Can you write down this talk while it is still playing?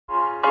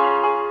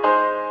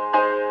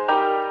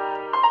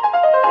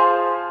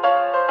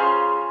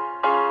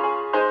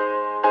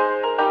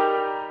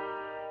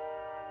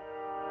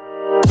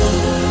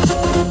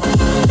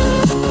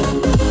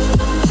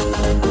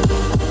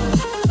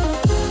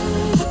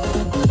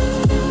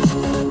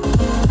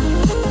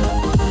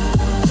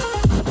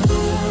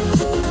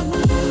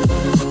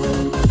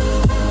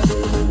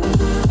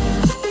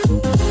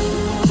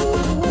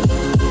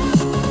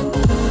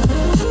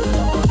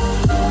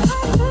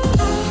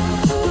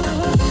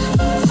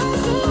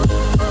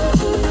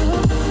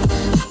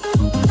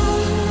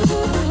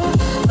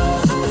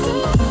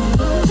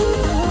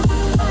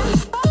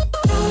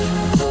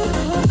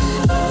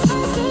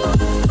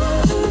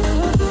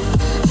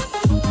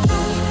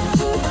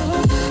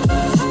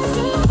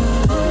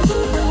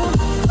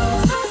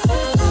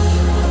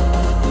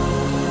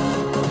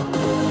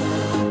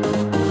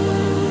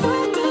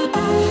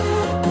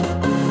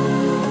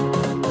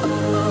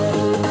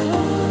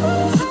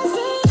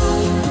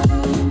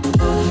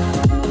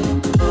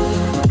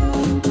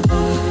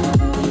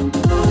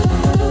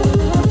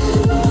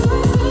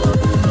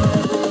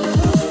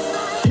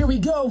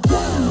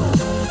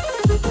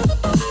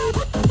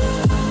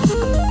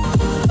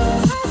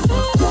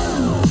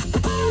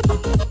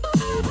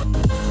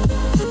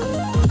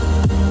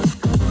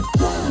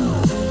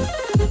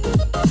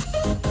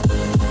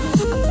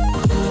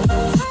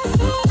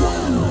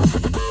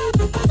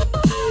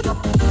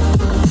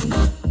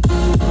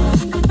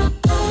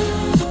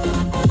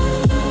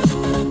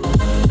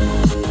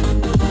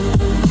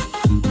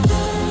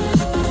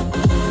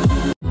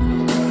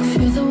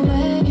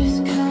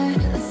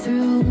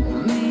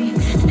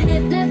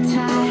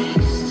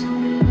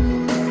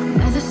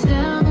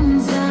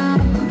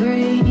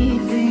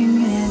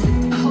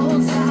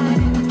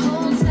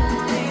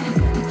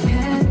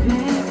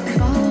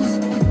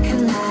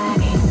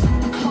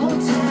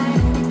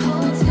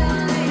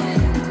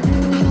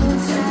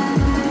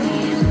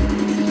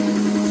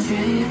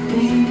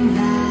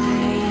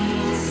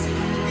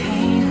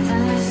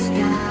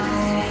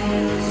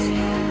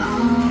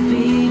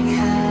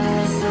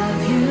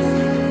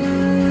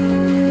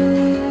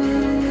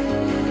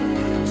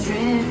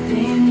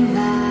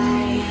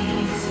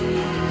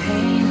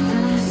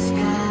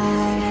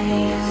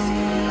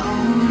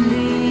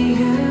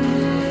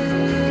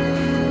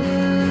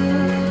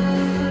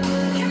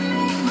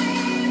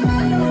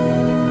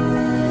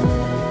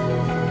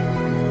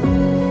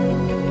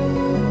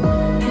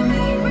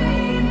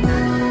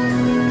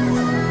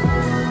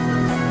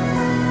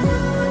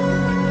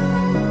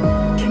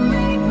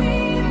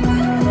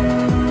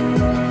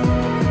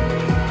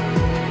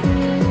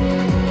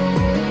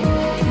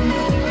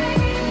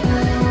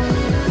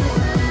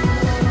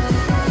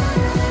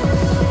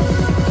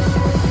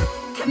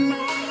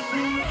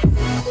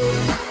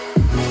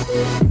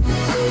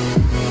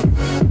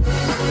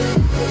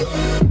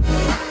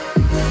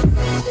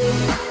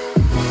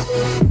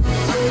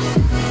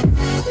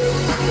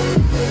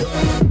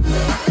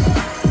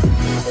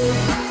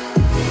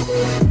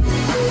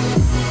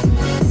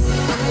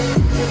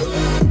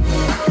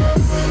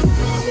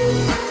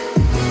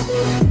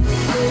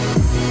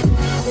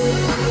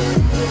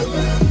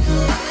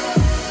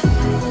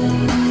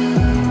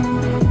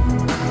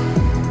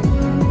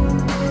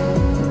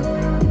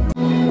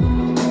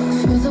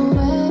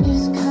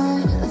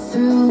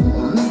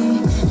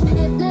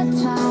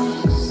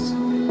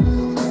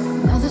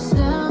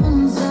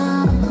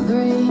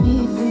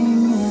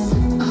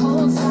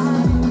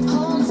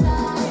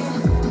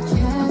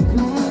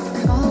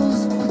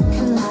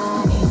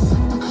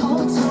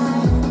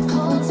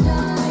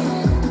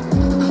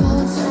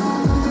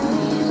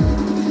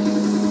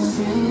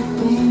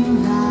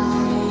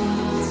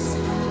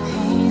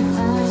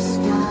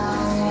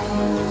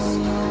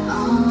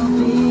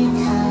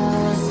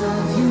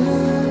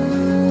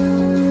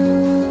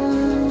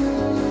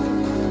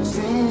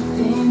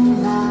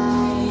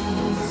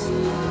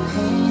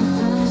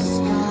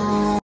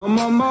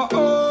my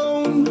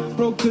own,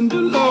 broken and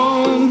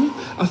alone.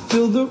 I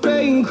feel the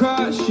rain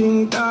crashing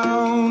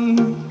down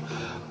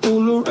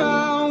all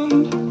around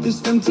this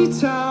empty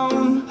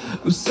town.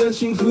 I'm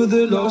searching for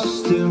the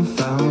lost and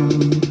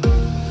found,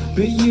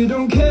 but you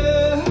don't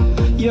care,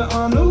 you're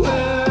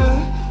unaware.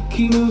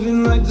 Keep moving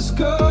like the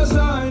scars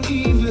aren't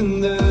even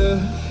there.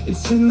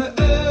 It's in the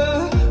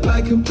air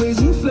like a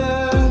blazing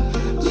flare.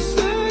 Just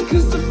stare,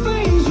 cause the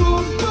flames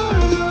will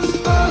burn us.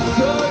 I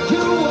thought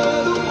you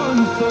were the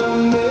one for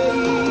me,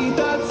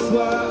 that's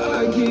why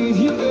I gave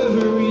you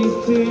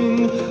everything.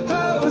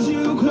 Held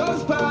you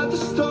close by the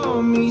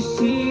stormy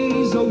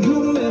seas. Oh, you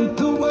meant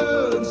the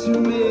world to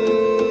me.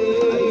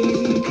 I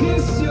used to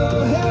kiss your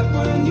head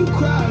when you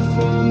cried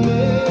for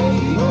me,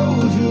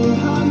 hold your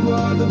hand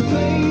while the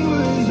pain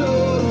was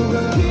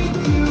over, keep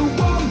you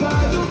warm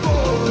by the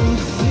roaring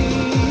sea.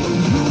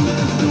 You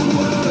meant the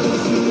world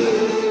to me.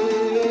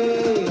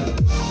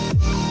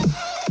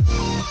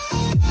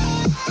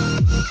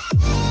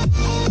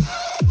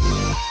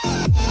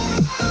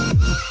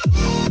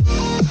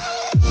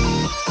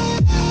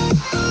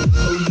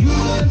 Oh, you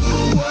meant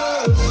the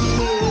world to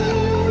me.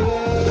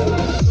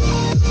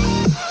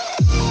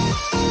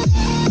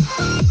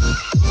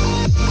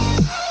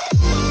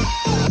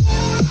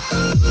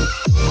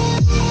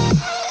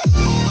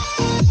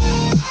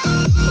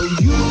 Oh,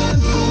 you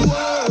meant the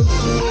world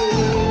to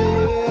me.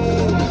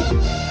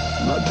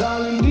 My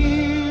darling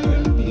dear,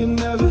 you're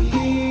never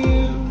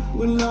here.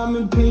 When I'm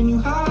in pain, you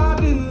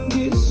hide and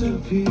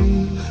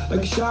disappear.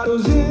 Like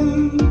shadows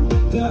in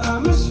the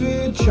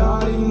atmosphere,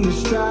 charting the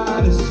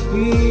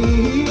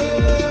stratosphere.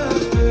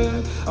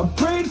 Yeah. I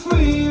prayed for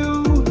you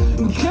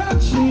and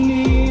kept you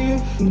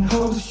near, in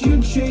hopes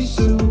you'd chase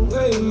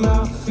away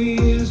my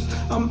fears.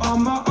 I'm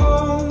on my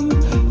own,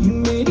 you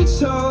made it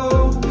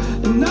so,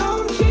 and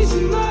now I'm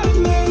chasing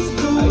nightmares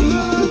through. I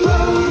used to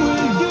run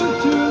with you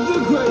through the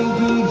great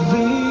big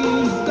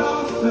leaves,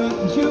 laugh at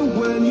you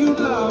when you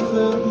laugh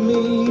at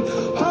me.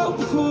 Hope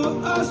for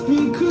us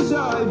because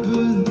I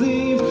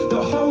believe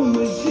the home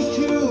was just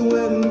you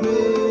and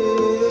me.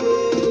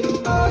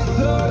 I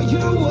thought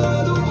you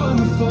were the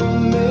one for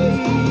me,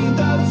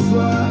 that's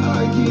why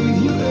I gave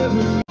you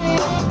everything.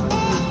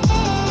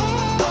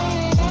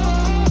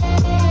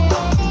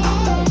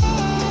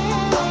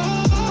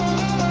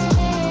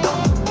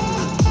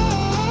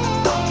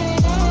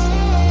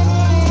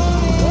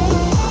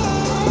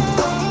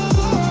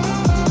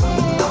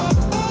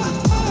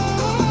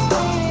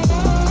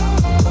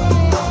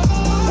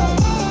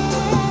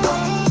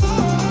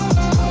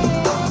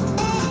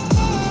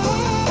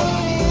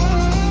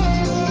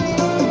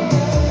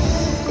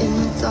 In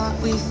the dark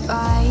we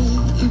fight,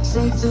 you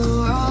take the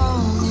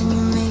wrong and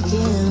you make it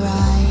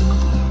right.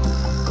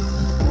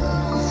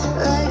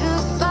 Like a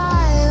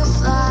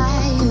firefly,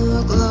 you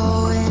are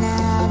glowing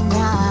at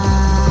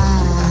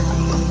night.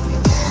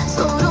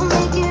 So don't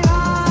make it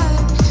hard,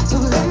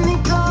 don't let me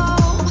go.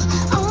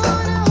 I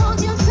wanna hold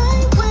you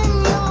tight when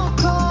you're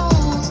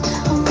cold.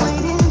 I'm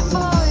waiting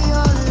for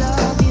your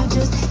love, you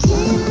just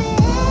keep me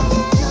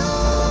hanging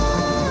on.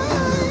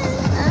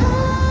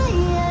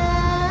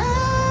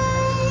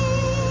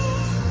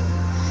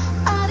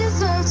 I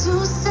deserve to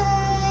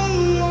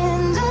stay,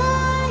 and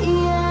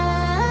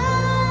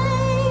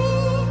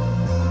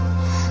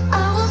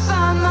I will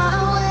find my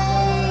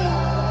way.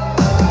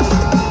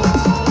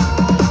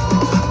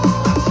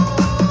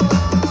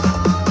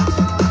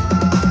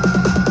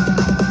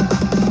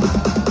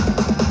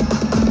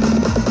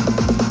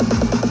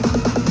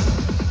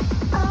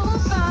 I will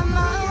find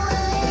my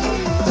way.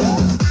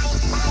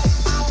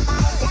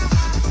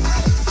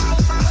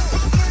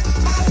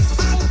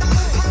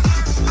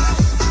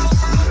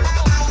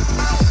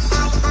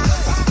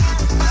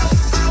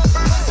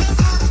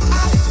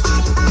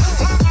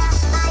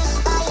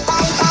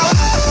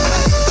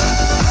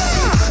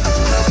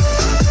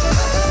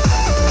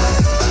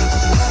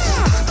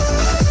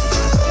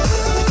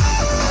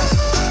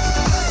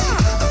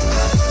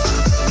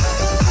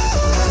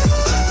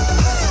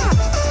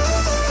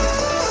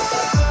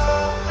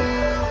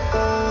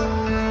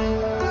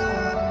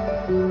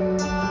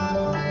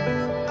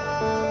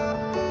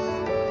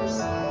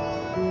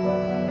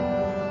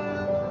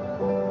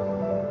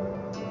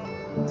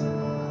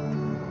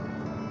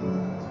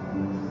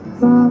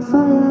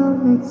 Fire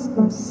makes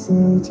my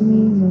city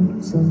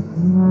looks so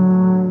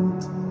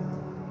bright.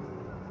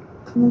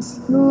 Close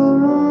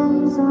your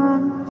eyes and